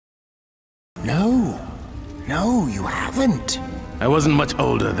No. No, you haven't. I wasn't much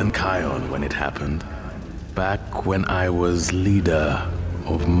older than Kion when it happened. Back when I was leader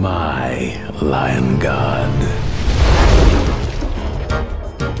of my Lion God.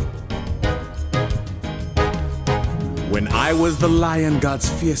 When I was the Lion God's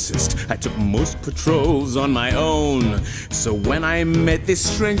fiercest, I took most patrols on my own. So when I met this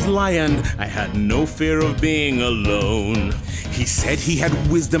strange lion, I had no fear of being alone. He said he had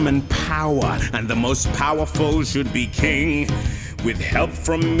wisdom and power, and the most powerful should be king. With help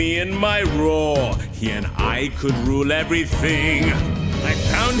from me and my roar, he and I could rule everything. I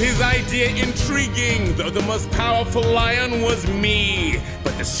found his idea intriguing, though the most powerful lion was me.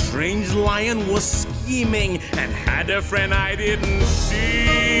 But the strange lion was scheming and had a friend I didn't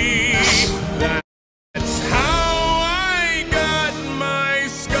see. That's how I got my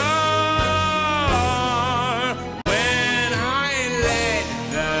scar when I led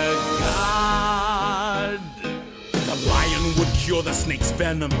the guard. The lion would cure the snake's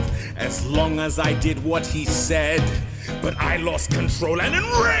venom as long as I did what he said. But I lost control and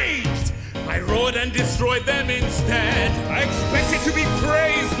enraged, I roared and destroyed them instead. I expected to be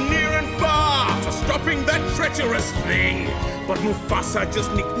praised near and far for stopping that treacherous thing. But Mufasa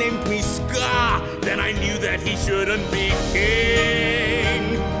just nicknamed me Scar. Then I knew that he shouldn't be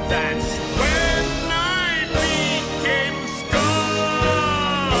king. That's when I became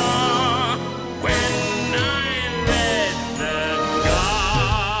Scar. When I led the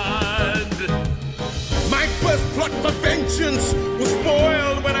guard. My first plot for vengeance was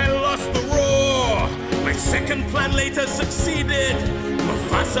spoiled when I lost the roar. My second plan later succeeded.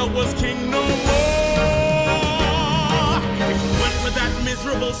 Mufasa was king no more. If it weren't for that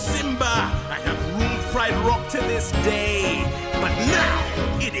miserable Simba, I'd have ruled Pride Rock to this day. But now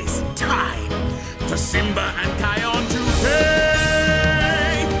it is time for Simba and Kion to pay.